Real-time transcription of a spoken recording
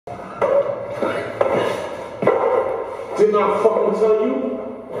Didn't I fucking tell you?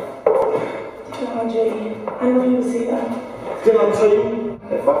 DeAndre, I know you would say that. Didn't I tell you?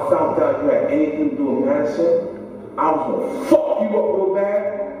 If I found out you had anything to do with Madison, I was gonna fuck you up real bad.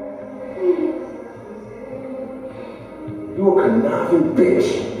 You a conniving bitch.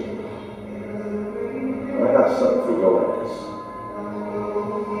 I got something for your ass.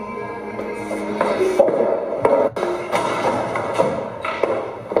 Fuck that.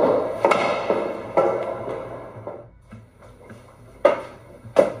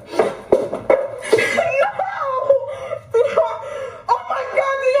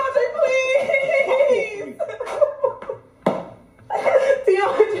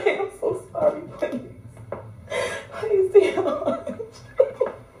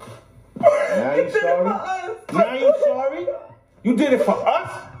 You did it for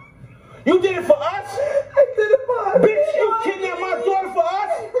us? You did it for us? I did it for us. Bitch, you kidnapped my daughter for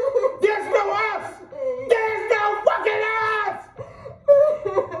us? There's no us! There's no fucking us!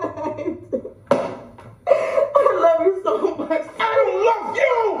 I love you so much. I don't love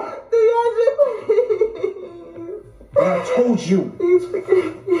you! DeAndre, please. And I told you. Please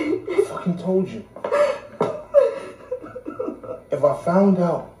forgive me. I fucking told you. If I found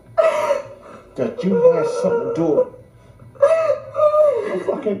out that you had something to do with my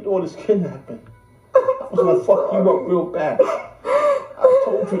fucking daughter's kidnapping, I was gonna fuck you up real bad. I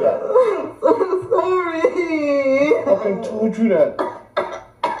told you that. I'm so sorry. I fucking told you that.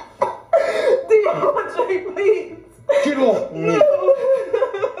 DeAndre, please. Get off me.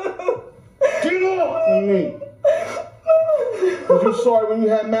 Get off me. Was you sorry when you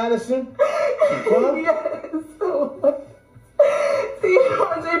had Madison? Huh? Yes.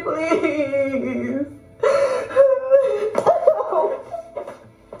 DeAndre, please.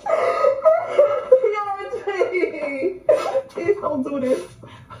 Please don't do this.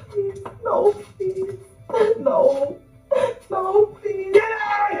 Please, no, please. No. No, please. Get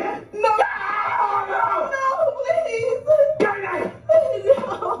out! No. No! No, please. Get out!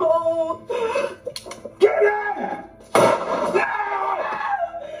 No. Get out! No!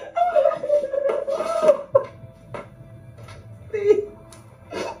 Please.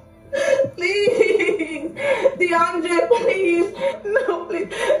 Please. DeAndre, please. No, please.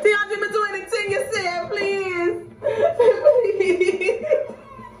 DeAndre, but do anything you said, please. Please.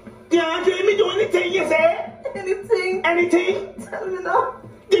 DeAndre, let me do anything you said. Anything. Anything? Tell me now.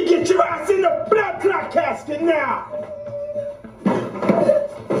 Then get your ass in the blood clot casket now.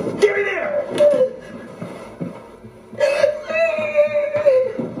 Give it here.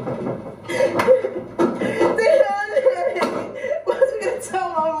 DeAndre, what's you gonna tell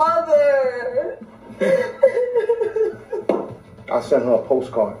my mother? I sent her a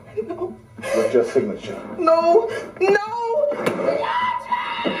postcard. No. With your signature. No. No.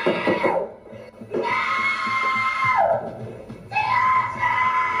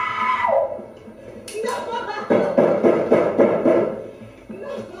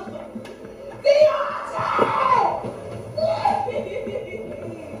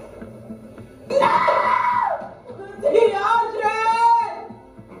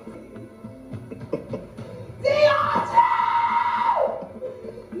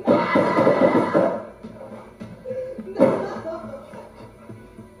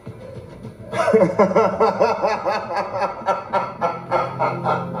 Ha ha ha ha ha ha!